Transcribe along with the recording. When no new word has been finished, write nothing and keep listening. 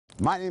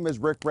My name is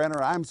Rick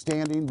Renner. I'm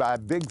standing by a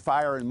big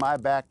fire in my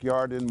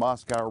backyard in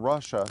Moscow,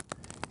 Russia.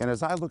 And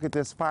as I look at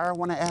this fire, I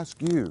want to ask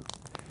you,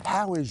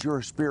 how is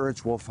your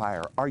spiritual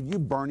fire? Are you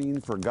burning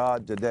for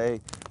God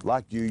today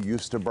like you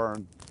used to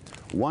burn?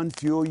 One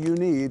fuel you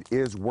need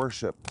is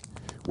worship.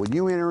 When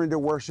you enter into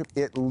worship,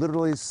 it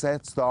literally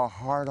sets the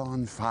heart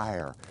on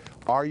fire.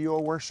 Are you a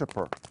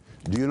worshiper?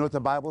 Do you know what the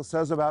Bible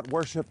says about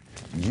worship?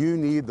 You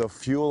need the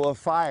fuel of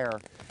fire,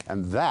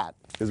 and that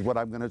is what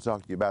I'm going to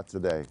talk to you about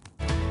today.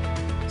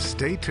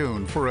 Stay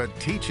tuned for a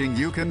teaching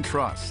you can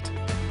trust,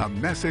 a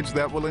message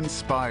that will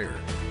inspire,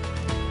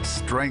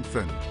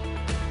 strengthen,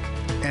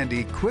 and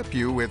equip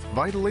you with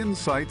vital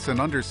insights and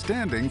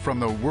understanding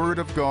from the Word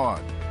of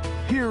God.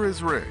 Here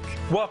is Rick.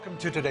 Welcome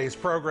to today's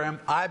program.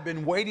 I've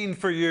been waiting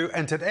for you,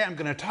 and today I'm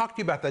going to talk to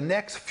you about the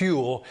next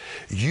fuel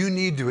you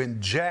need to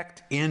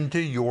inject into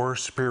your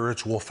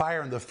spiritual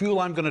fire. And the fuel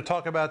I'm going to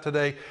talk about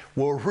today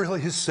will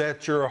really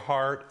set your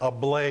heart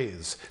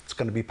ablaze. It's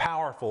going to be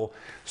powerful,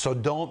 so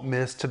don't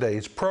miss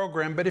today's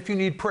program. But if you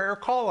need prayer,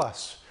 call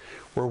us.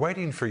 We're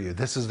waiting for you.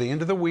 This is the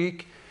end of the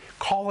week.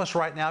 Call us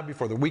right now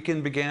before the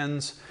weekend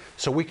begins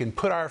so we can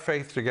put our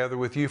faith together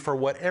with you for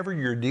whatever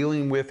you're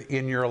dealing with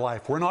in your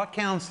life. We're not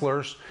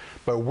counselors,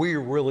 but we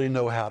really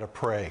know how to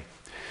pray.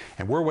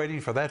 And we're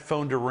waiting for that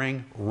phone to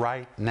ring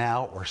right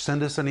now, or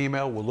send us an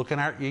email. We'll look in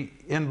our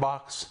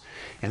inbox,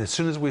 and as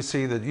soon as we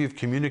see that you've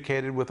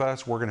communicated with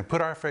us, we're going to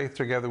put our faith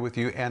together with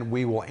you and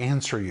we will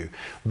answer you.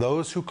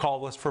 Those who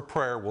call us for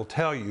prayer will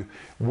tell you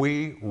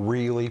we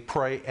really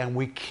pray and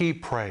we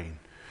keep praying.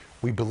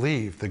 We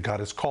believe that God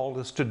has called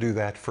us to do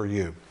that for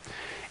you.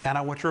 And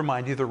I want to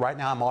remind you that right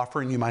now I'm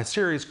offering you my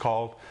series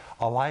called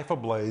A Life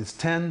Ablaze,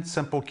 10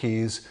 Simple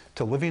Keys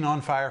to Living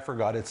on Fire for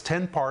God. It's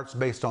 10 parts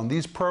based on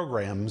these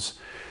programs.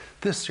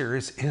 This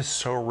series is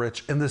so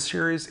rich and the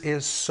series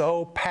is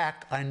so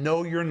packed. I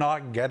know you're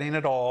not getting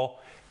it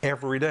all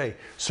every day.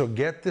 So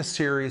get this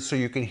series so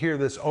you can hear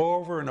this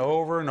over and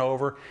over and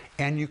over,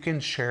 and you can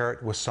share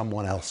it with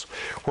someone else.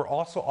 We're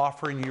also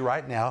offering you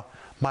right now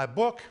my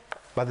book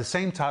by the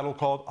same title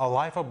called A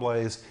Life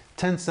Ablaze,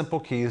 10 Simple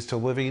Keys to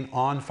Living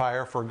on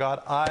Fire for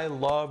God. I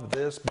love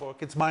this book.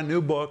 It's my new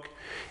book,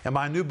 and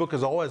my new book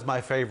is always my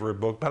favorite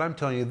book, but I'm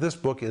telling you, this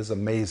book is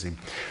amazing.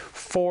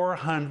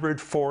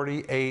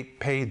 448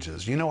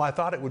 pages. You know, I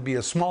thought it would be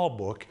a small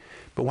book,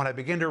 but when I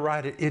began to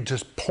write it, it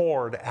just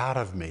poured out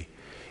of me.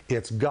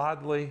 It's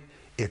godly,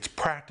 it's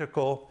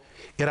practical,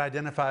 it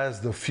identifies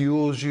the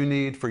fuels you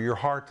need for your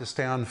heart to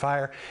stay on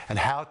fire and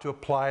how to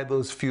apply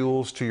those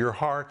fuels to your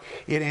heart.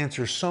 It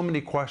answers so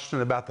many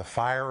questions about the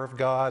fire of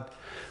God.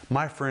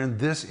 My friend,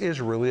 this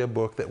is really a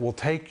book that will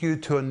take you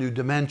to a new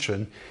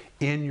dimension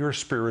in your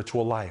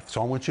spiritual life.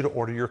 So I want you to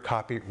order your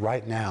copy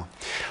right now.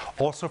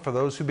 Also, for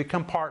those who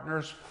become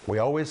partners, we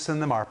always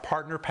send them our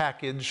partner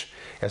package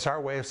as our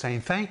way of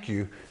saying thank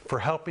you for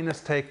helping us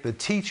take the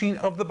teaching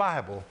of the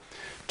Bible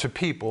to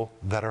people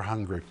that are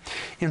hungry.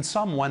 In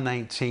Psalm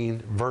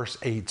 119, verse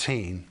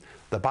 18,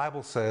 the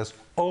Bible says,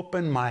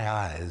 "Open my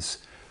eyes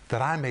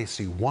that I may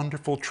see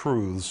wonderful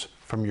truths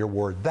from your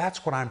word."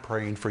 That's what I'm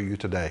praying for you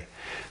today,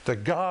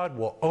 that God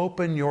will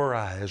open your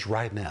eyes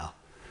right now.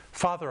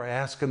 Father, I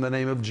ask in the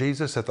name of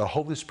Jesus that the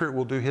Holy Spirit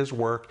will do His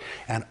work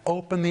and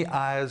open the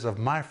eyes of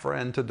my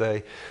friend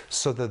today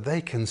so that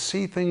they can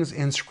see things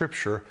in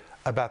Scripture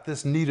about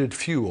this needed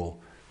fuel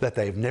that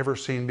they've never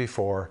seen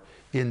before.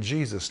 In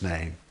Jesus'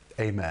 name,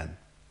 amen.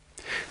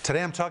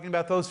 Today I'm talking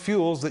about those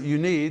fuels that you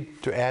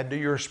need to add to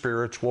your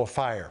spiritual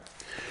fire.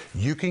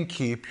 You can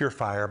keep your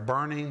fire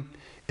burning.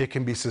 It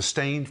can be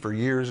sustained for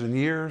years and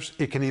years.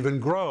 It can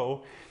even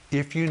grow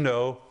if you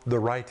know the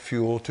right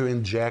fuel to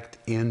inject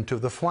into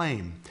the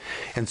flame.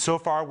 And so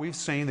far we've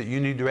seen that you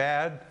need to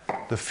add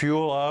the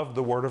fuel of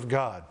the Word of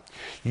God.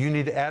 You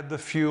need to add the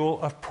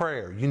fuel of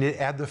prayer. You need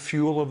to add the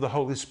fuel of the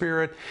Holy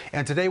Spirit.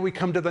 And today we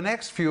come to the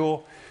next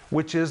fuel,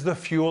 which is the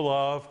fuel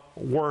of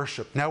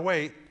worship. Now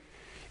wait.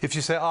 If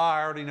you say, "Oh,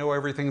 I already know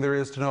everything there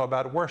is to know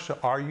about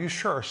worship," are you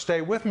sure? Stay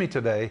with me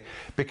today,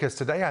 because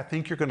today I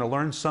think you're going to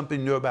learn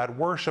something new about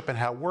worship and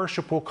how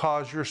worship will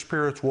cause your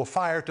spiritual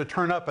fire to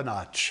turn up a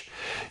notch.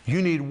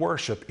 You need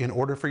worship in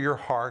order for your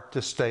heart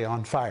to stay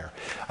on fire.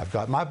 I've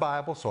got my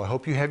Bible, so I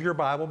hope you have your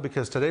Bible,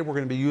 because today we're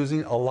going to be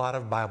using a lot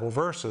of Bible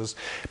verses,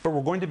 but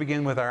we're going to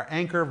begin with our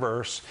anchor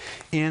verse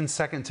in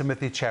 2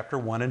 Timothy chapter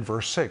 1 and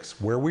verse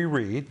 6, where we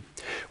read,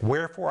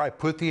 "Wherefore I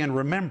put thee in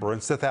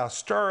remembrance that thou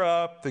stir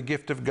up the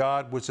gift of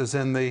God which is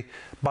in thee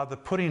by the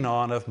putting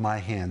on of my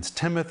hands."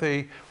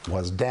 Timothy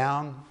was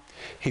down.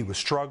 He was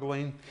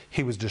struggling.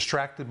 He was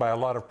distracted by a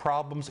lot of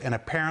problems, and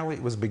apparently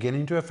it was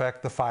beginning to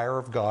affect the fire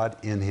of God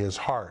in his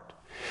heart.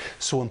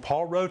 So when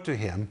Paul wrote to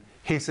him,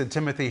 he said,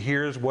 "Timothy,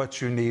 here's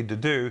what you need to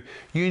do.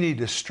 You need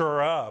to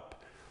stir up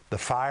the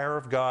fire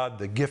of God,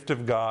 the gift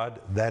of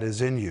God that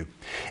is in you."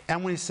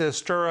 And when he says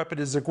stir up, it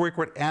is the Greek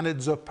word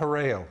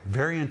anazopareo.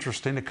 Very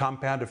interesting, a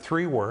compound of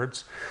three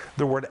words.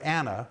 The word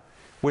ana,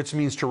 which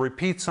means to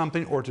repeat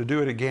something or to do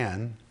it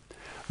again.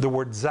 The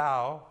word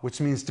zao,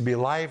 which means to be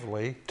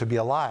lively, to be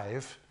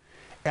alive.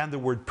 and the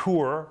word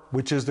pur,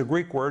 which is the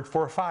Greek word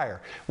for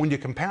fire. When you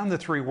compound the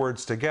three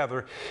words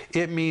together,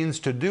 it means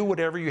to do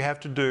whatever you have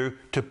to do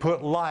to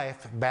put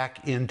life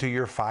back into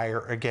your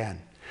fire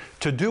again.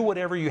 To do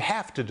whatever you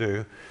have to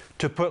do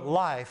to put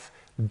life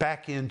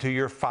back into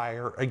your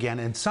fire again.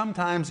 And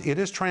sometimes it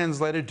is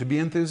translated to be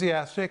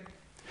enthusiastic,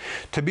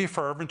 to be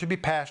fervent, to be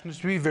passionate,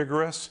 to be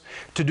vigorous,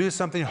 to do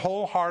something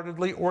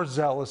wholeheartedly or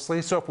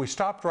zealously. So if we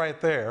stopped right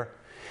there,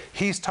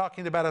 he's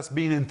talking about us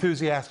being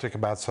enthusiastic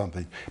about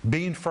something,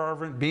 being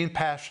fervent, being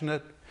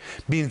passionate,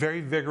 being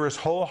very vigorous,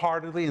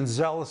 wholeheartedly and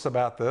zealous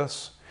about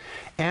this.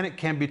 And it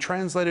can be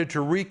translated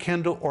to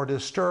rekindle or to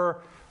stir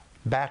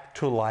back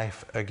to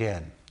life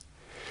again.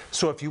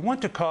 So if you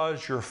want to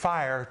cause your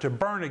fire to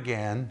burn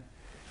again,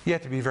 you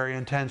have to be very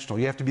intentional.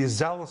 You have to be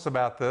zealous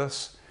about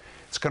this.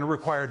 It's going to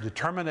require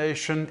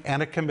determination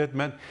and a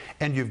commitment,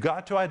 and you've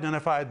got to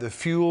identify the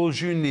fuels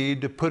you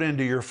need to put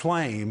into your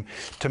flame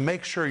to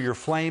make sure your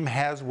flame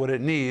has what it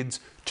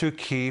needs to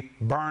keep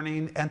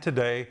burning. And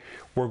today,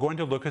 we're going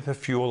to look at the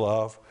fuel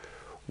of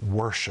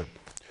worship.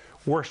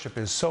 Worship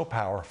is so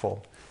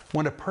powerful.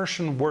 When a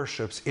person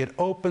worships, it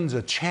opens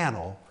a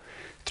channel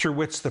through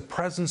which the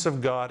presence of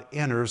God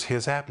enters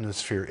his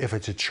atmosphere. If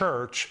it's a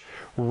church,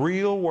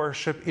 real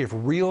worship, if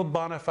real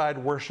bona fide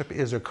worship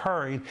is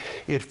occurring,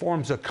 it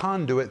forms a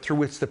conduit through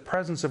which the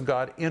presence of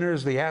God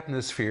enters the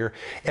atmosphere.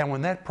 And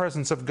when that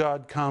presence of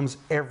God comes,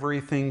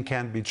 everything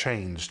can be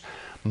changed.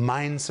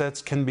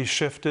 Mindsets can be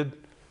shifted.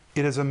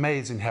 It is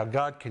amazing how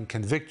God can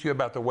convict you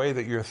about the way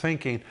that you're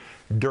thinking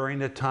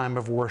during a time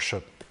of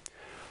worship.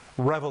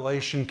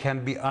 Revelation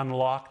can be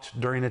unlocked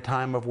during a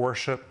time of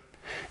worship.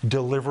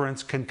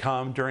 Deliverance can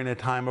come during a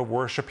time of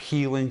worship.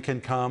 Healing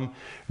can come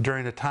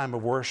during a time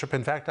of worship.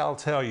 In fact, I'll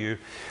tell you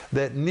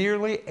that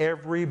nearly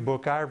every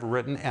book I've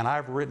written, and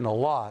I've written a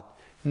lot,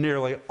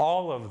 nearly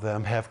all of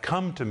them have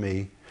come to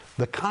me,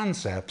 the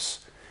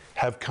concepts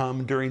have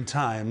come during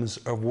times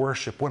of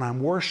worship. When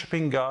I'm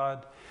worshiping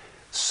God,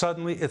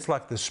 suddenly it's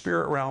like the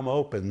spirit realm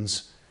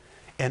opens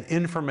and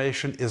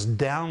information is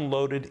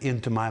downloaded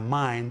into my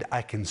mind.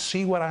 I can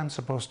see what I'm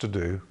supposed to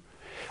do.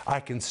 I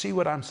can see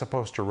what I'm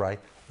supposed to write.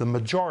 The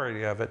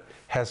majority of it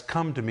has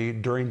come to me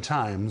during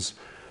times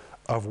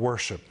of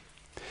worship.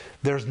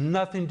 There's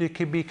nothing that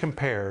can be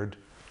compared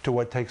to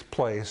what takes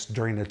place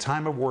during a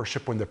time of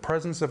worship when the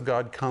presence of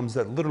God comes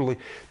that literally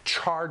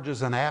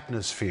charges an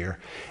atmosphere.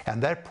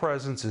 And that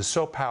presence is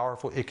so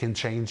powerful, it can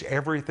change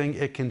everything.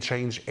 It can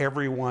change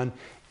everyone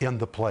in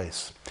the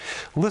place.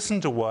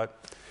 Listen to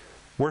what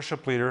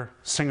worship leader,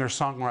 singer,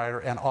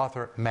 songwriter, and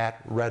author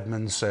Matt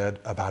Redman said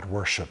about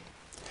worship.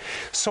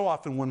 So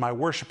often when my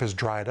worship has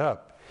dried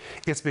up,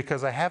 it's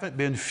because I haven't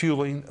been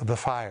fueling the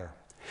fire.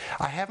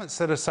 I haven't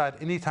set aside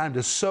any time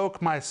to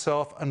soak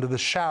myself under the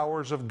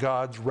showers of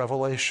God's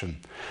revelation.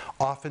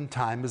 Often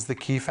time is the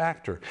key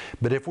factor.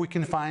 But if we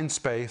can find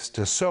space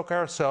to soak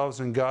ourselves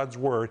in God's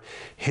Word,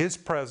 His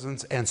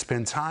presence, and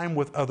spend time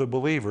with other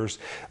believers,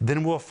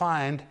 then we'll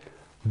find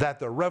that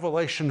the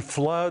revelation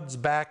floods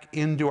back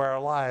into our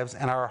lives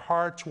and our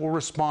hearts will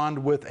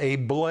respond with a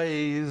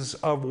blaze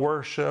of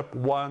worship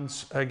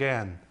once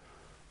again.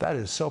 That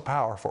is so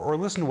powerful. Or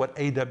listen to what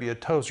A.W.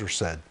 Tozer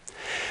said.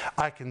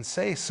 I can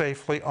say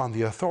safely on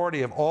the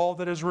authority of all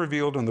that is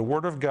revealed in the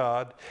Word of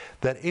God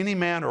that any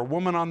man or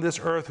woman on this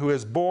earth who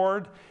is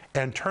bored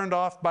and turned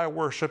off by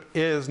worship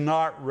is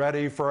not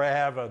ready for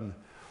heaven.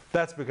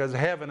 That's because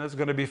heaven is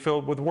going to be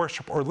filled with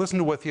worship. Or listen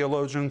to what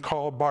theologian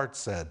Karl Barth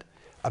said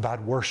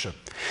about worship.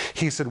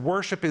 He said,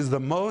 worship is the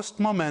most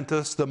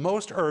momentous, the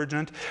most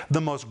urgent,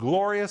 the most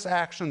glorious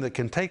action that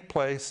can take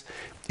place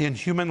in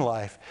human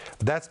life.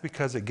 That's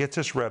because it gets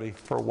us ready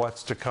for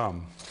what's to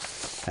come.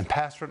 And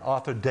pastor and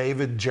author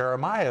David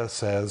Jeremiah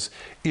says,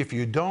 if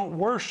you don't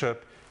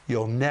worship,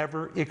 you'll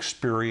never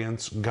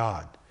experience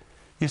God.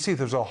 You see,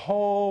 there's a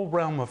whole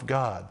realm of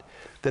God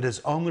that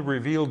is only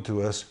revealed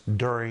to us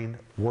during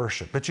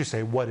worship. But you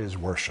say, what is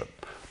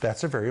worship?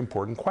 That's a very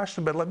important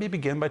question, but let me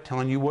begin by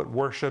telling you what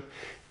worship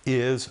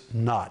is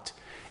not.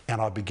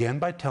 And I'll begin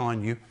by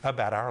telling you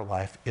about our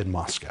life in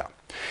Moscow.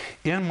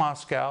 In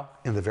Moscow,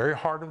 in the very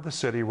heart of the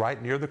city,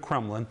 right near the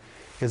Kremlin,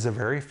 is a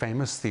very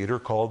famous theater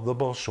called the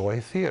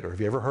Bolshoi Theater. Have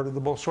you ever heard of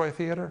the Bolshoi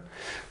Theater?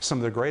 Some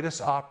of the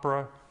greatest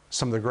opera,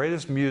 some of the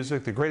greatest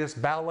music, the greatest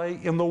ballet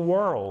in the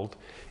world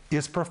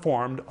is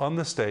performed on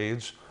the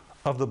stage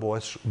of the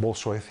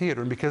Bolshoi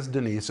Theater. And because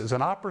Denise is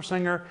an opera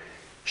singer,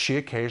 she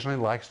occasionally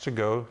likes to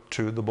go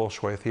to the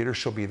Bolshoi Theater.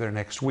 She'll be there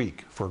next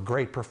week for a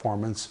great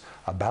performance,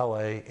 a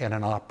ballet, and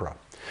an opera.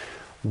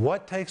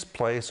 What takes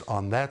place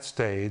on that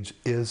stage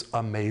is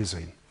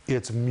amazing.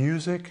 It's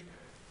music,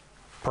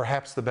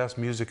 perhaps the best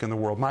music in the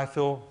world. My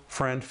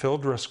friend Phil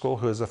Driscoll,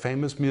 who is a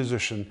famous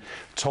musician,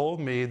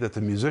 told me that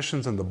the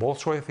musicians in the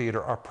Bolshoi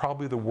Theater are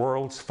probably the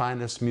world's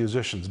finest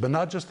musicians. But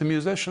not just the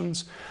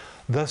musicians,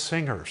 the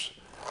singers.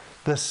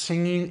 The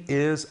singing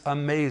is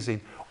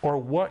amazing. Or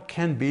what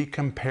can be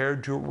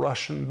compared to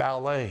Russian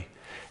ballet?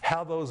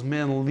 How those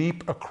men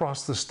leap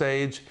across the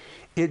stage,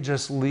 it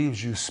just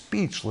leaves you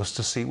speechless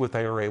to see what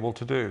they are able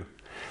to do.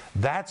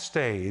 That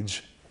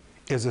stage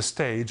is a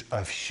stage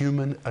of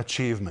human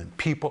achievement.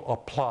 People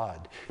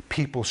applaud,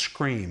 people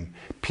scream,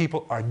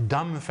 people are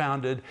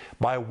dumbfounded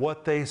by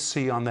what they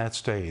see on that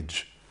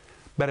stage.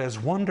 But as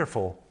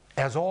wonderful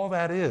as all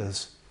that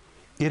is,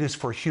 it is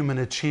for human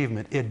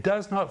achievement. It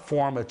does not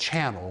form a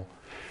channel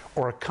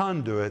or a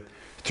conduit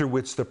through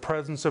which the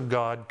presence of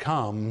God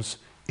comes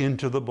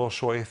into the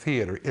Bolshoi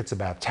theater. It's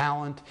about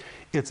talent,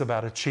 it's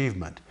about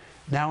achievement.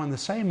 Now, in the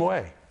same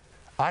way,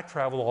 I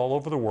travel all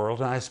over the world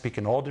and I speak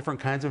in all different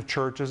kinds of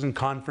churches and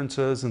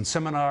conferences and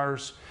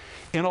seminars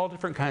in all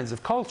different kinds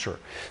of culture.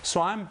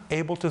 So I'm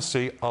able to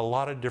see a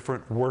lot of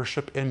different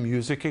worship and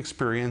music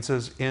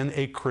experiences in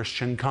a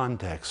Christian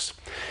context.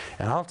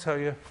 And I'll tell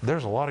you,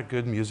 there's a lot of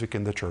good music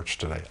in the church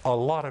today. A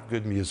lot of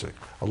good music,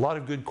 a lot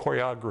of good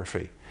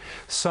choreography.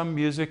 Some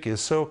music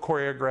is so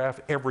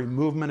choreographed, every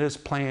movement is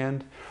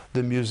planned.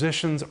 The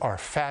musicians are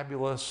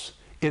fabulous.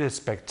 It is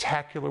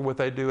spectacular what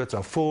they do. It's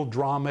a full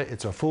drama.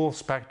 It's a full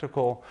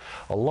spectacle.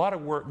 A lot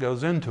of work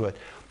goes into it.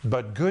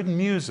 But good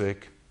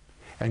music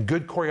and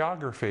good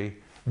choreography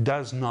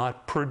does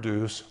not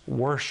produce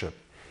worship.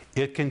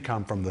 It can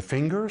come from the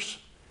fingers.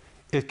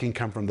 It can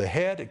come from the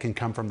head. It can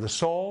come from the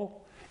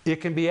soul. It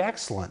can be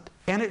excellent.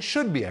 And it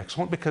should be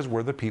excellent because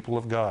we're the people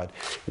of God.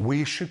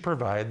 We should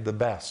provide the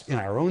best. In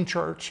our own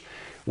church,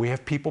 we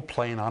have people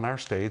playing on our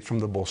stage from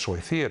the Bolshoi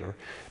Theater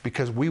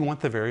because we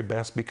want the very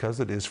best because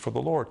it is for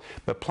the Lord.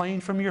 But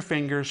playing from your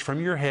fingers, from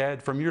your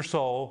head, from your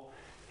soul,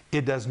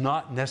 it does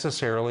not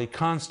necessarily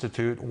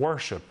constitute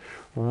worship.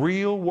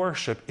 Real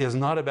worship is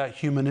not about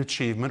human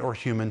achievement or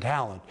human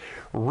talent.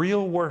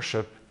 Real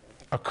worship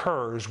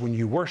occurs when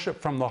you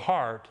worship from the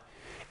heart,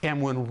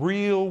 and when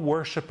real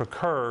worship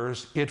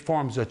occurs, it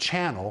forms a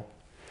channel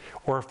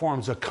or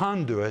forms a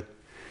conduit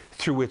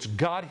through which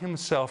God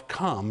Himself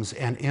comes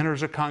and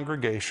enters a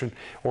congregation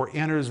or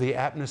enters the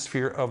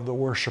atmosphere of the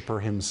worshiper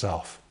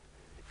himself.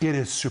 It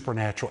is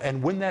supernatural.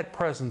 And when that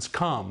presence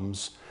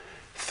comes,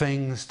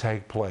 things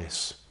take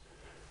place.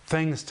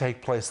 Things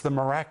take place. The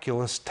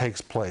miraculous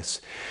takes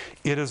place.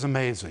 It is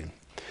amazing.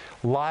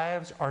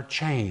 Lives are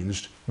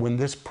changed when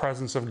this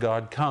presence of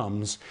God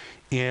comes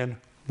in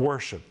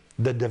worship.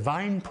 The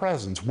divine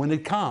presence, when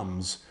it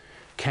comes,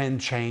 can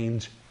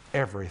change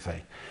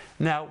everything.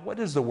 Now, what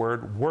does the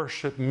word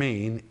worship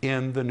mean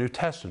in the New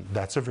Testament?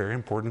 That's a very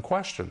important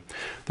question.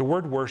 The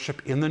word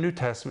worship in the New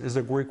Testament is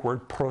the Greek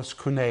word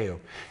proskuneo,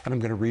 and I'm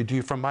going to read to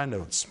you from my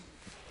notes.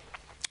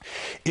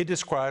 It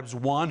describes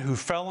one who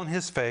fell on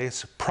his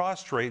face,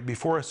 prostrate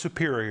before a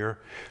superior,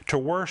 to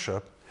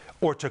worship,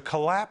 or to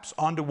collapse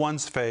onto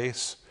one's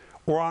face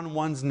or on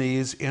one's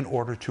knees in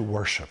order to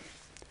worship.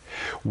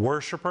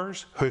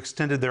 Worshippers who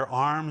extended their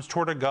arms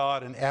toward a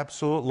God in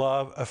absolute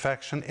love,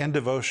 affection, and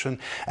devotion,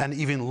 and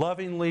even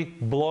lovingly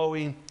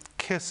blowing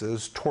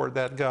kisses toward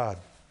that God.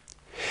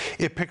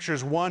 It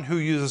pictures one who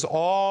uses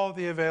all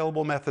the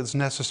available methods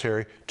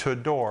necessary to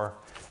adore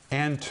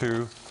and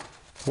to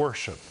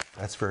worship.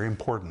 That's very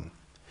important.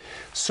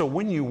 So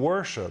when you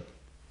worship,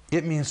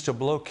 it means to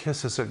blow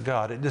kisses at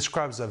God. It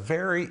describes a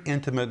very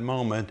intimate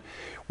moment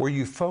where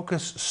you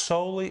focus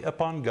solely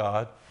upon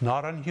God,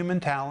 not on human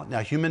talent. Now,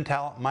 human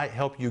talent might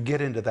help you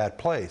get into that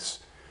place.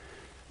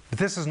 But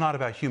this is not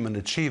about human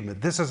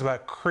achievement. This is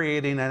about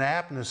creating an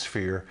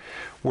atmosphere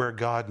where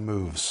God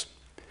moves.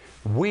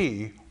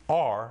 We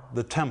are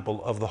the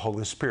temple of the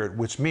Holy Spirit,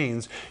 which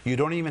means you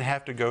don't even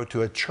have to go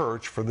to a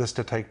church for this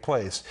to take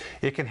place.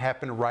 It can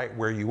happen right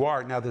where you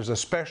are. Now, there's a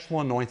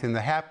special anointing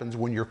that happens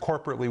when you're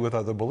corporately with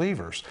other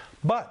believers.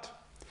 But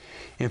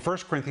in 1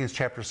 Corinthians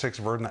chapter 6,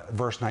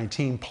 verse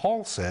 19,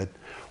 Paul said,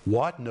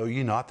 "What, know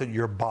ye not that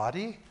your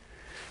body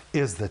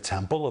is the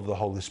temple of the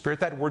Holy Spirit?"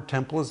 That word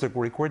temple is the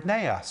Greek word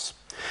naos.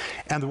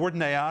 And the word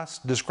naos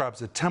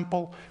describes a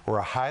temple or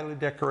a highly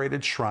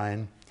decorated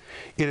shrine.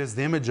 It is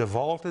the image of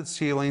vaulted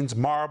ceilings,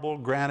 marble,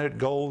 granite,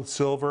 gold,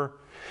 silver,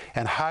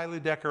 and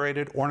highly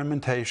decorated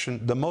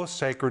ornamentation, the most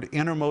sacred,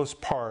 innermost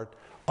part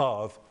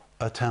of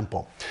a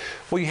temple.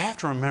 Well, you have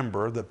to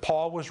remember that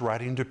Paul was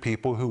writing to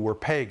people who were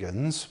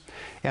pagans,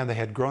 and they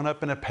had grown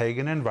up in a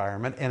pagan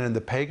environment, and in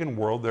the pagan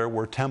world there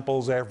were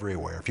temples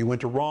everywhere. If you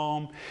went to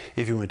Rome,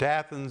 if you went to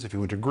Athens, if you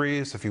went to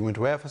Greece, if you went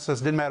to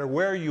Ephesus, it didn't matter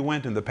where you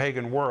went in the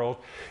pagan world,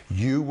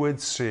 you would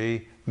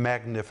see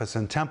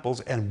magnificent temples.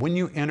 And when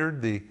you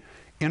entered the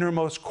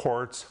innermost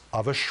courts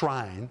of a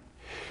shrine,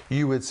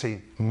 you would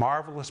see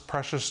marvelous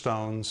precious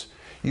stones,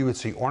 you would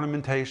see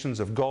ornamentations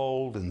of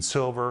gold and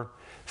silver,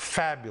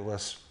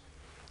 fabulous,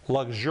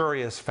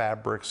 luxurious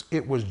fabrics.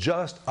 It was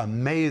just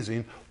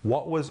amazing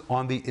what was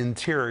on the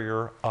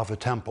interior of a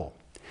temple.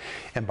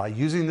 And by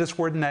using this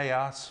word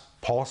naos,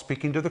 Paul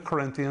speaking to the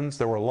Corinthians,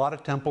 there were a lot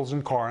of temples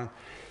in Corinth.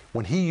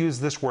 When he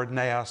used this word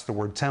naos, the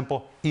word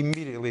temple,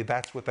 immediately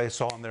that's what they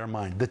saw in their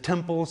mind, the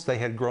temples they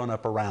had grown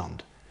up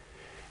around.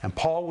 And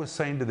Paul was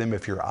saying to them,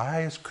 if your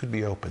eyes could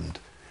be opened,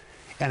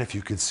 and if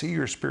you could see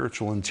your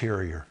spiritual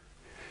interior,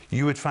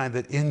 you would find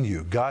that in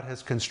you, God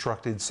has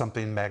constructed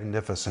something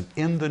magnificent.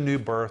 In the new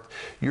birth,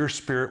 your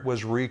spirit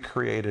was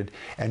recreated,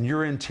 and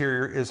your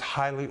interior is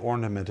highly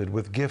ornamented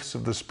with gifts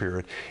of the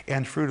Spirit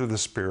and fruit of the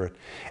Spirit,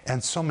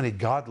 and so many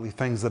godly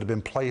things that have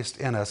been placed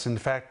in us. In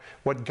fact,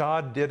 what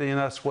God did in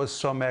us was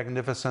so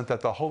magnificent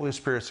that the Holy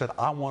Spirit said,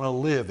 I want to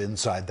live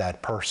inside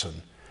that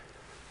person.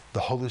 The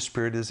Holy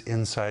Spirit is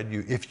inside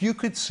you. If you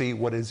could see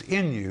what is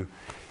in you,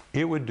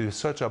 it would do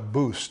such a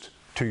boost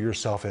to your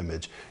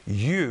self-image.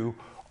 You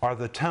are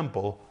the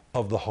temple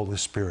of the Holy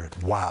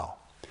Spirit. Wow.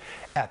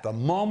 At the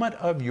moment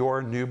of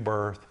your new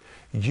birth,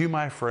 you,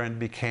 my friend,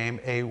 became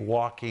a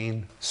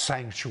walking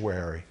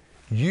sanctuary.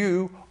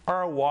 You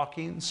are a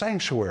walking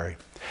sanctuary.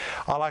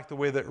 I like the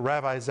way that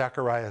Rabbi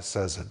Zacharias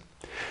says it.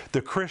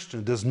 The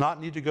Christian does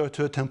not need to go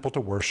to a temple to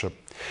worship.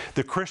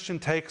 The Christian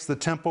takes the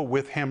temple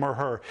with him or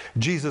her.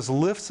 Jesus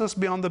lifts us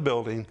beyond the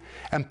building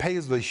and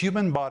pays the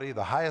human body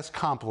the highest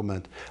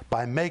compliment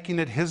by making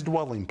it his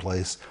dwelling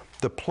place,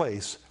 the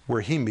place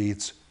where he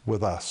meets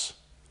with us.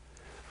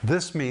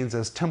 This means,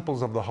 as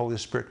temples of the Holy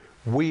Spirit,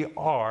 we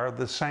are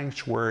the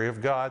sanctuary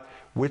of God,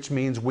 which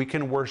means we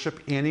can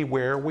worship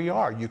anywhere we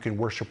are. You can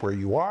worship where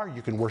you are.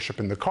 You can worship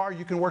in the car.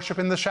 You can worship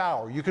in the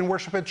shower. You can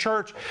worship at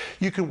church.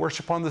 You can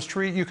worship on the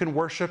street. You can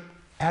worship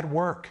at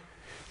work.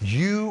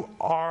 You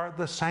are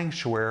the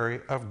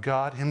sanctuary of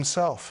God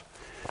Himself.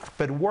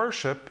 But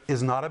worship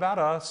is not about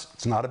us.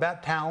 It's not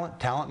about talent.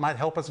 Talent might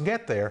help us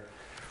get there.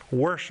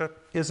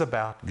 Worship is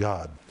about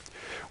God.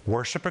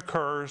 Worship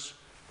occurs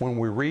when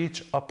we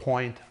reach a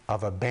point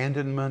of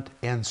abandonment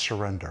and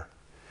surrender.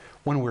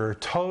 When we're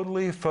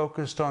totally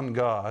focused on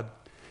God,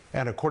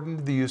 and according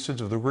to the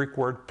usage of the Greek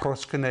word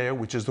proskuneo,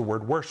 which is the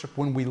word worship,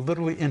 when we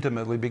literally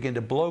intimately begin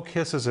to blow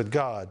kisses at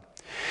God.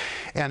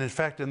 And in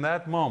fact, in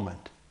that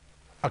moment,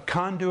 a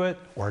conduit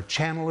or a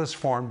channel is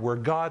formed where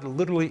God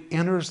literally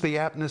enters the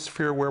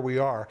atmosphere where we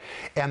are,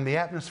 and the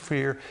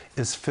atmosphere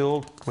is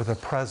filled with a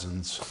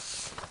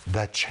presence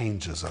that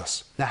changes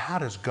us. Now, how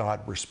does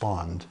God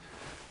respond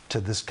to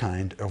this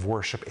kind of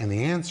worship? And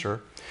the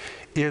answer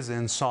is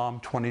in Psalm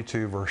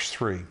 22, verse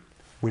 3,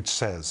 which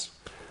says,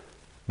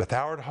 But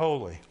thou art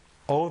holy,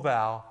 O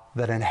thou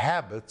that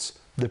inhabits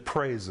the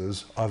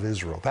praises of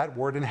Israel. That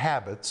word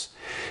inhabits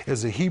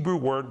is a Hebrew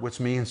word which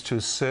means to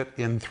sit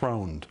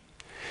enthroned.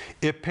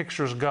 It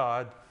pictures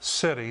God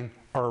sitting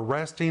or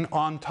resting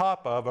on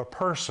top of a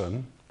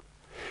person,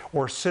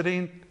 or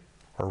sitting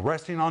or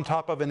resting on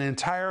top of an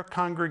entire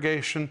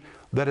congregation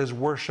that is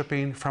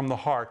worshiping from the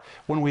heart.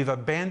 When we've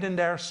abandoned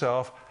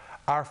ourselves,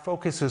 our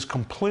focus is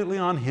completely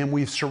on Him.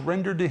 We've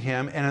surrendered to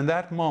Him, and in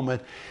that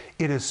moment,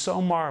 it is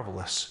so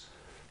marvelous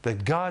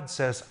that God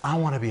says, I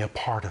want to be a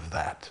part of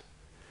that.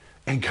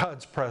 And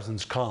God's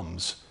presence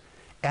comes,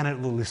 and it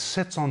literally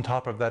sits on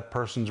top of that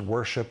person's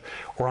worship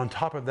or on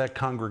top of that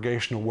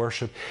congregational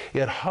worship.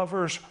 It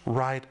hovers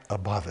right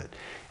above it.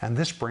 And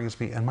this brings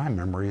me in my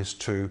memories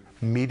to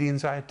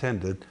meetings I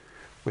attended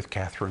with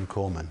Catherine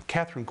Kuhlman.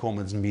 Catherine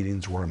Kuhlman's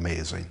meetings were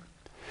amazing.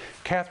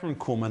 Catherine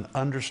Kuhlman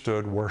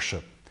understood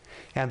worship,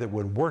 and that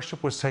when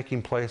worship was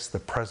taking place, the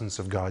presence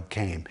of God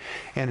came.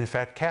 And in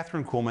fact,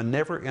 Catherine Kuhlman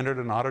never entered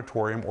an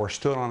auditorium or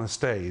stood on a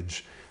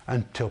stage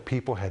until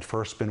people had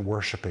first been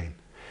worshiping.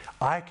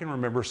 I can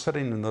remember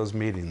sitting in those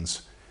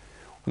meetings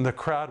when the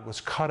crowd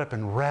was caught up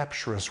in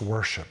rapturous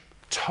worship,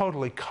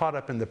 totally caught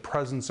up in the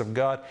presence of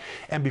God.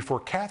 And before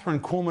Catherine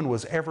Kuhlman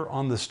was ever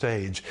on the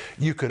stage,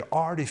 you could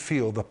already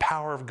feel the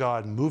power of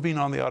God moving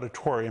on the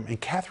auditorium. And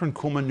Catherine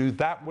Kuhlman knew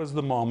that was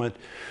the moment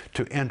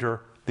to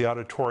enter the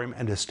auditorium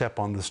and to step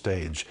on the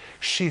stage.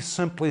 She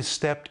simply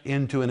stepped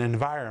into an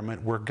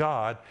environment where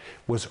God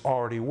was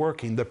already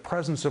working. The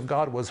presence of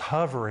God was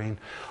hovering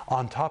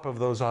on top of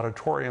those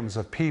auditoriums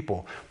of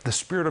people. The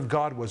Spirit of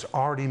God was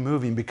already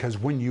moving, because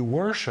when you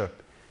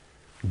worship,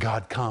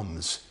 God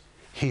comes.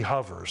 He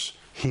hovers.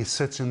 He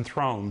sits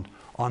enthroned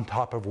on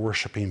top of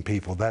worshiping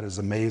people. That is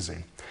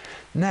amazing.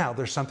 Now,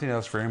 there's something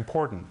else very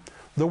important.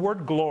 The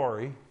word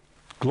glory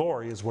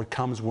is what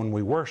comes when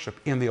we worship,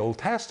 in the Old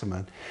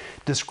Testament,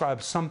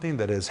 describes something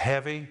that is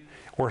heavy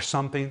or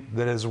something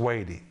that is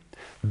weighty.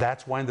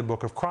 That's why in the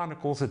book of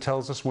Chronicles it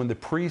tells us when the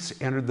priests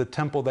entered the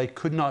temple, they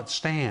could not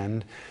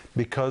stand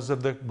because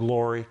of the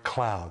glory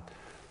cloud.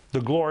 The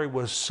glory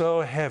was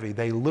so heavy,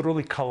 they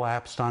literally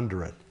collapsed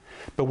under it.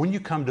 But when you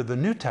come to the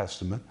New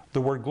Testament,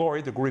 the word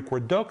glory, the Greek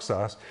word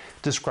doxos,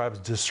 describes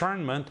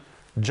discernment,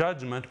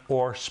 judgment,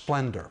 or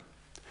splendor.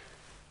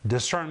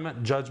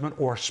 Discernment, judgment,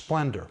 or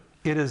splendor.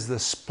 It is the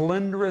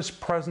splendorous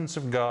presence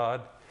of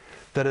God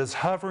that is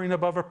hovering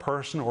above a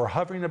person or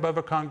hovering above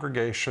a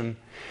congregation.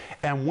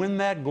 And when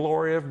that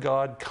glory of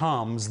God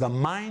comes, the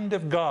mind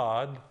of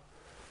God,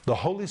 the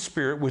Holy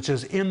Spirit, which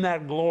is in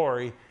that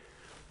glory,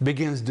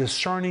 begins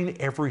discerning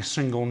every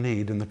single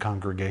need in the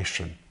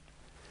congregation.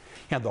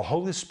 And the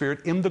Holy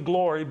Spirit in the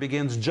glory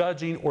begins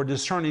judging or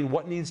discerning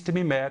what needs to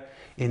be met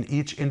in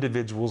each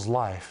individual's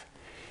life.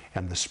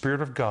 And the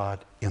Spirit of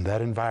God in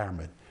that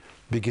environment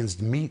begins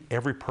to meet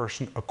every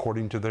person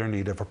according to their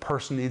need. If a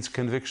person needs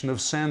conviction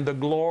of sin, the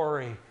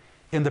glory,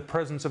 in the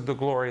presence of the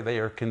glory, they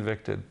are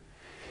convicted.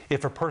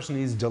 If a person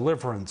needs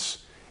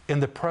deliverance, in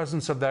the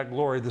presence of that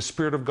glory, the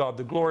Spirit of God,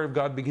 the glory of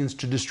God begins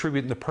to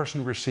distribute and the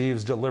person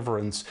receives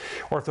deliverance.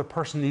 Or if the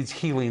person needs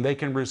healing, they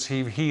can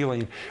receive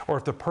healing. Or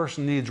if the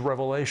person needs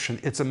revelation,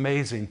 it's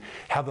amazing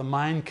how the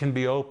mind can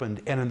be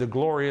opened, and in the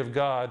glory of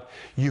God,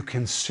 you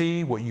can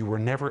see what you were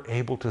never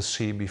able to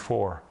see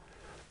before.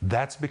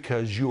 That's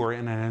because you are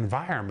in an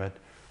environment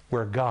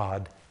where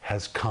God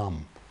has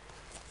come.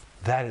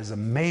 That is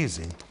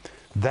amazing.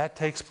 That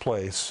takes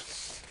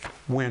place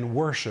when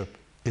worship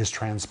is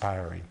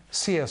transpiring.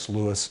 C.S.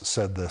 Lewis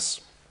said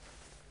this: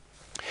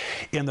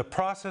 in the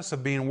process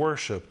of being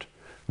worshiped,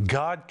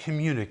 God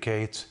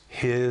communicates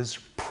His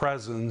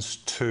presence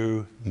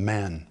to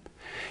men.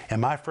 And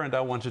my friend,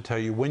 I want to tell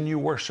you, when you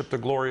worship, the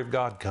glory of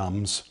God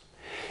comes.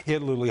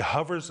 It literally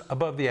hovers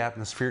above the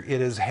atmosphere.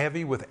 It is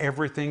heavy with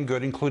everything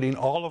good, including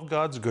all of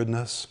God's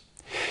goodness.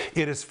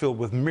 It is filled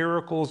with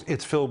miracles.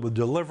 It's filled with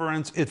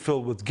deliverance. It's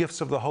filled with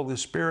gifts of the Holy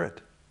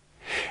Spirit.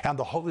 And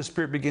the Holy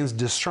Spirit begins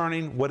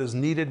discerning what is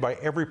needed by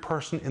every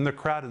person in the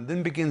crowd and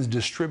then begins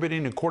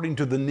distributing according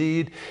to the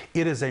need.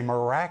 It is a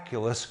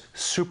miraculous,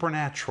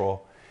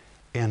 supernatural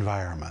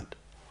environment.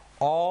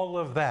 All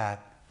of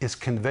that is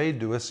conveyed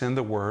to us in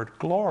the word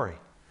glory.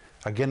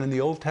 Again, in the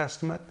Old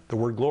Testament, the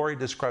word glory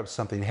describes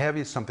something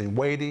heavy, something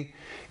weighty.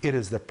 It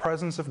is the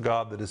presence of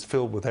God that is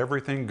filled with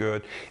everything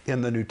good.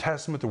 In the New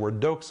Testament, the word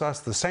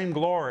doxos, the same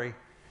glory,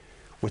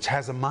 which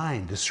has a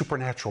mind, a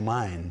supernatural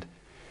mind.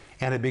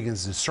 And it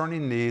begins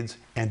discerning needs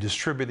and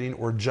distributing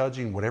or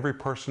judging what every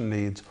person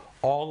needs.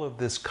 All of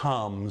this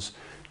comes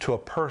to a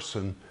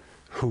person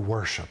who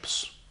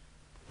worships.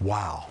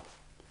 Wow.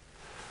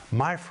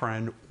 My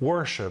friend,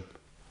 worship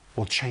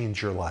will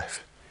change your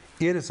life.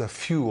 It is a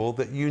fuel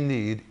that you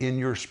need in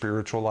your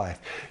spiritual life.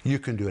 You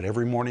can do it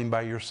every morning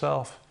by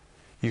yourself.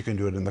 You can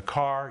do it in the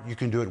car. You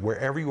can do it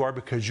wherever you are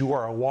because you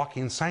are a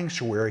walking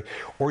sanctuary.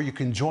 Or you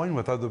can join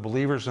with other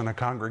believers in a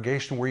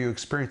congregation where you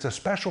experience a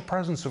special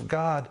presence of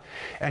God.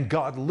 And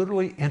God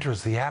literally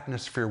enters the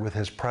atmosphere with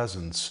His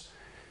presence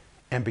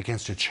and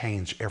begins to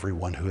change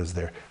everyone who is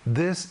there.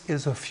 This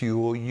is a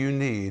fuel you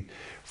need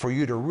for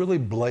you to really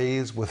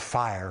blaze with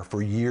fire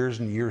for years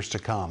and years to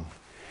come.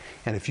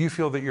 And if you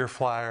feel that your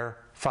fire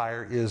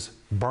is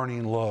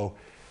burning low,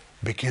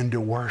 begin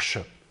to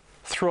worship.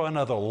 Throw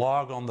another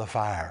log on the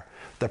fire.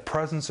 The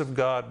presence of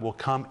God will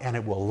come and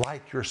it will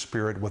light your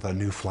spirit with a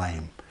new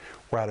flame.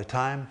 We're out of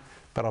time,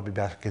 but I'll be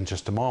back in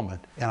just a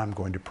moment and I'm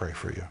going to pray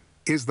for you.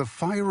 Is the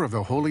fire of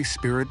the Holy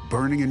Spirit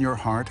burning in your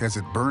heart as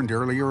it burned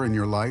earlier in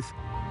your life?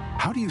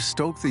 How do you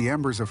stoke the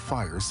embers of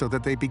fire so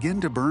that they begin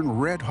to burn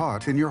red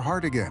hot in your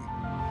heart again?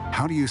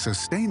 How do you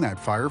sustain that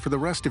fire for the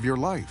rest of your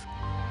life?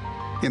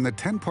 In the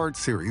 10-part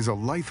series, A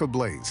Life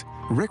Ablaze,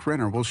 Rick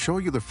Renner will show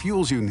you the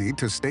fuels you need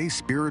to stay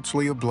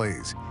spiritually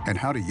ablaze and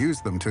how to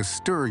use them to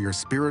stir your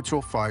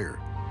spiritual fire.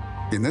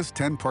 In this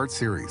 10-part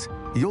series,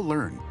 you'll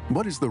learn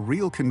what is the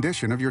real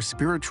condition of your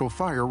spiritual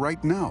fire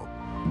right now,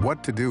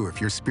 what to do if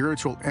your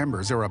spiritual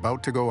embers are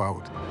about to go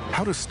out,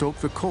 how to stoke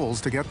the coals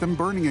to get them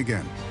burning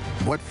again,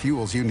 what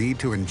fuels you need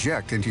to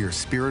inject into your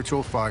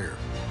spiritual fire.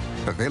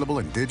 Available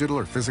in digital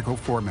or physical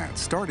formats,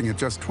 starting at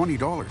just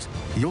 $20,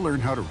 you'll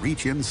learn how to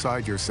reach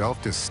inside yourself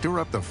to stir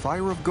up the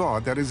fire of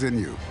God that is in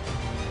you.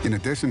 In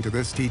addition to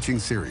this teaching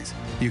series,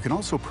 you can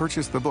also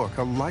purchase the book,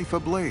 A Life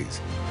Ablaze.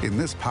 In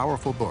this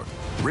powerful book,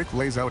 Rick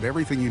lays out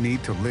everything you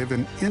need to live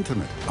an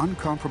intimate,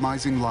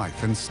 uncompromising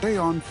life and stay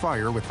on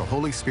fire with the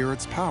Holy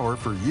Spirit's power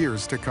for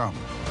years to come.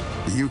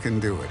 You can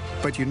do it,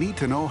 but you need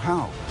to know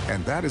how,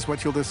 and that is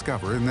what you'll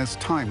discover in this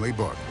timely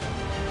book.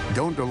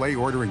 Don't delay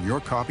ordering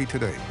your copy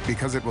today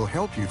because it will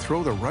help you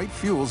throw the right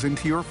fuels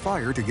into your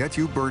fire to get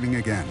you burning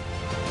again.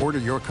 Order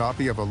your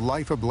copy of A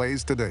Life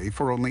Ablaze today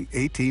for only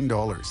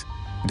 $18.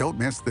 Don't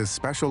miss this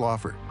special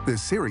offer,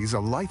 this series, A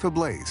Life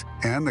Ablaze,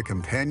 and the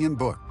companion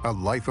book, A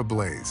Life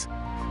Ablaze.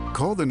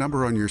 Call the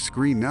number on your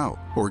screen now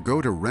or go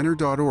to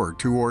renner.org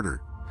to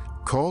order.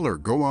 Call or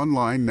go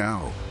online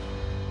now.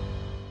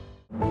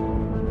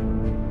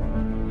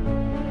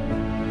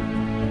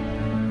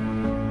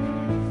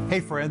 Hey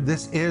friend,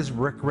 this is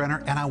Rick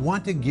Renner, and I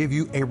want to give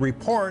you a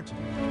report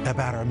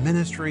about our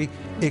ministry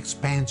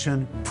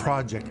expansion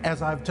project.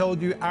 As I've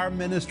told you, our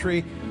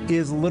ministry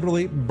is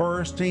literally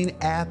bursting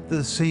at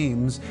the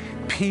seams.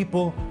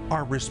 People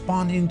are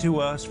responding to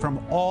us from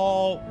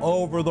all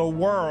over the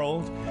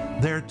world.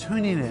 They're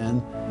tuning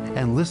in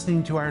and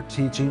listening to our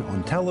teaching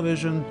on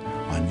television,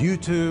 on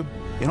YouTube,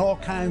 in all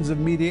kinds of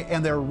media,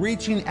 and they're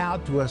reaching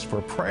out to us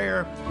for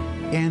prayer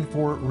and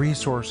for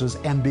resources.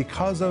 And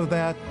because of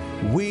that,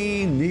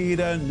 we need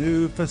a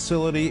new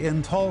facility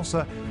in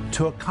Tulsa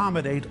to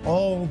accommodate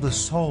all the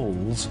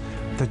souls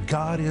that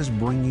God is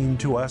bringing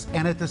to us.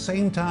 And at the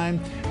same time,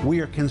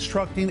 we are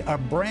constructing a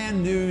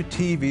brand new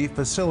TV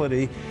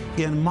facility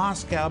in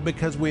Moscow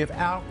because we have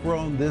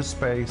outgrown this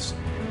space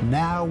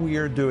Now we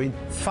are doing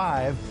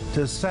 5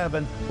 to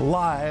 7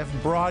 live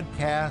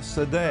broadcasts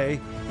a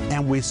day,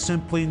 and we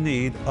simply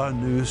need a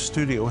new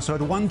studio. So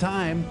at one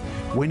time,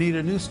 we need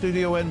a new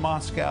studio in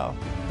Moscow.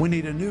 We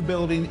need a new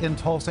building in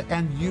Tulsa,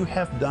 and you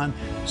have done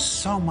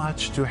so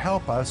much to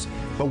help us,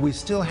 but we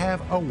still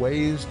have a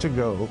ways to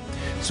go.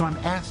 So I'm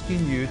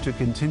asking you to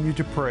continue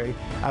to pray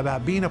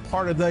about being a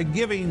part of the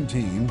giving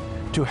team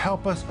to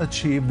help us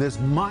achieve this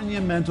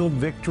monumental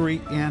victory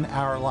in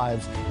our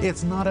lives.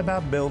 It's not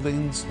about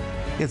buildings.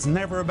 It's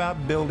never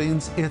about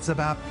buildings. It's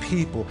about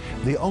people.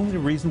 The only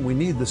reason we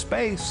need the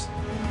space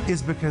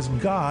is because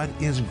God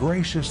is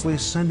graciously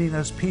sending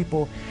us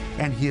people,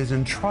 and He is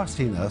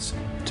entrusting us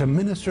to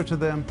minister to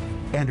them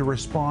and to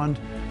respond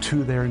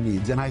to their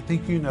needs. And I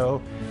think you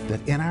know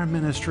that in our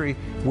ministry,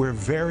 we're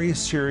very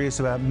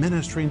serious about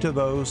ministering to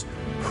those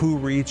who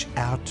reach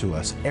out to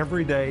us.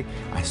 Every day,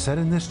 I sit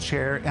in this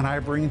chair and I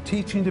bring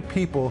teaching to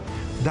people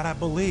that I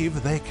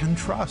believe they can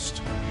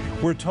trust.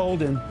 We're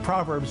told in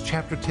Proverbs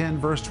chapter 10,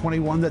 verse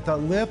 21, that the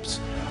lips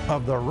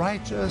of the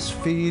righteous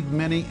feed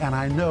many, and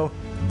I know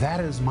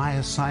that is my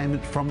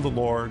assignment from the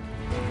Lord.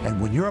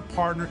 And when you're a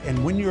partner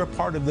and when you're a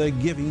part of the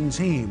giving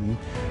team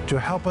to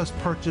help us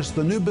purchase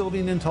the new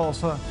building in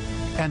Tulsa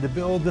and to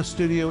build the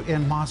studio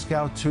in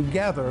Moscow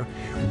together,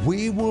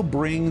 we will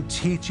bring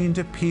teaching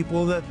to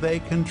people that they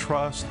can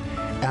trust,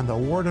 and the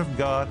Word of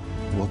God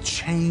will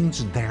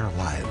change their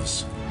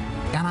lives.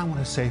 And I want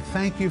to say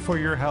thank you for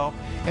your help.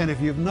 And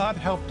if you've not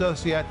helped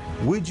us yet,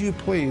 would you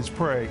please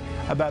pray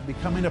about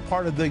becoming a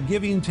part of the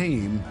giving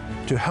team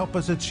to help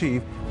us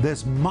achieve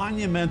this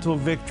monumental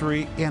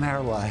victory in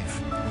our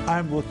life?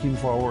 I'm looking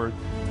forward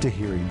to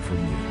hearing from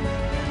you.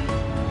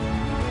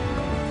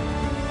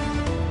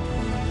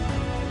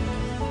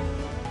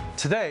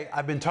 Today,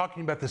 I've been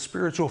talking about the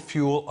spiritual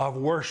fuel of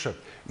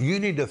worship. You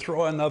need to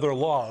throw another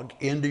log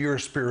into your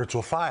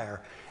spiritual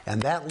fire,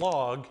 and that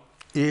log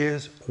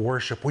is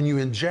worship. When you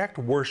inject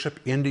worship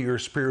into your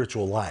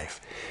spiritual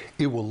life,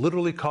 it will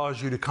literally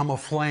cause you to come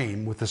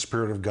aflame with the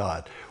Spirit of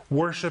God.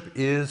 Worship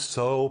is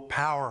so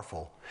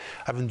powerful.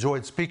 I've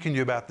enjoyed speaking to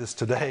you about this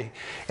today,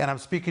 and I'm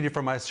speaking to you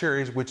from my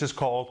series, which is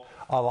called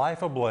A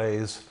Life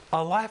Ablaze.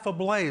 A Life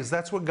Ablaze,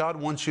 that's what God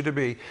wants you to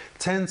be.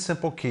 10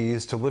 simple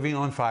keys to living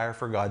on fire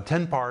for God.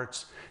 10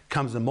 parts,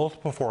 comes in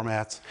multiple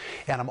formats.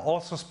 And I'm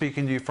also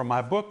speaking to you from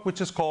my book,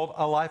 which is called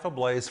A Life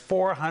Ablaze,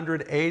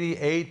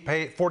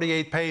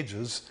 48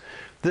 pages.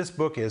 This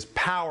book is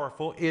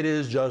powerful. It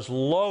is just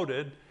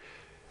loaded.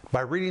 By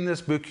reading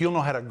this book, you'll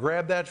know how to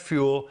grab that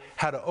fuel,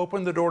 how to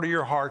open the door to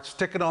your heart,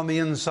 stick it on the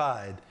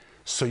inside,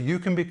 so you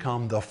can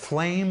become the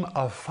flame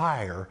of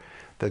fire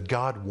that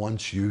God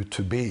wants you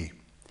to be.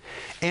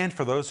 And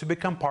for those who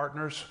become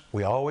partners,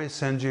 we always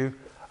send you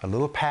a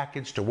little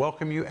package to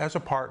welcome you as a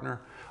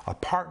partner. A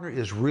partner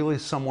is really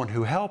someone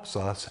who helps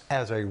us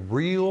as a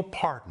real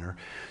partner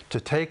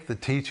to take the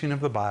teaching of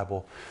the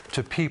Bible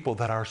to people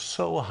that are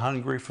so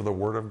hungry for the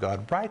Word of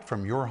God. Right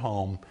from your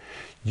home,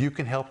 you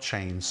can help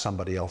change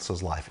somebody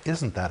else's life.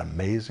 Isn't that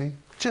amazing?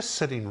 Just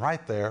sitting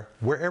right there,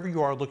 wherever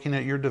you are looking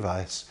at your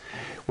device,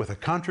 with a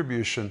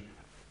contribution,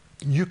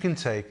 you can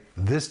take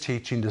this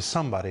teaching to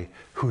somebody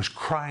who's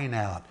crying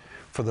out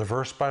for the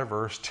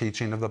verse-by-verse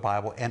teaching of the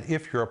Bible. And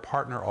if you're a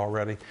partner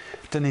already,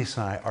 Denise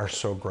and I are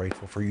so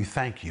grateful for you.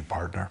 Thank you,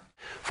 partner.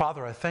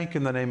 Father, I thank you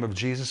in the name of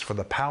Jesus for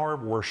the power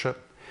of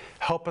worship.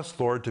 Help us,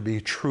 Lord, to be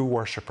true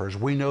worshipers.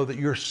 We know that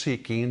you're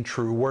seeking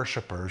true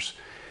worshipers,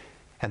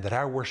 and that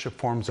our worship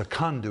forms a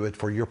conduit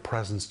for your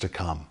presence to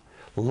come.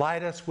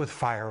 Light us with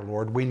fire,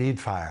 Lord. We need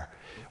fire.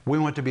 We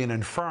want to be an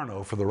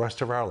inferno for the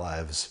rest of our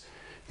lives.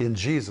 In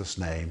Jesus'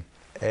 name,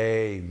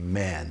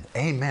 amen.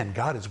 Amen.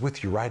 God is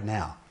with you right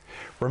now.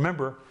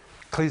 Remember,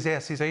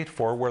 Ecclesiastes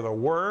 8:4, where the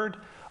word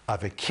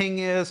of a king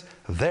is,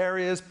 there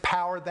is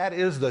power. That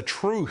is the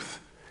truth.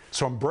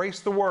 So embrace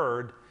the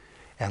word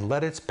and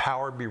let its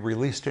power be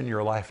released in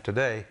your life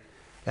today.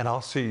 And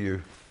I'll see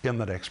you in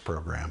the next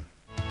program.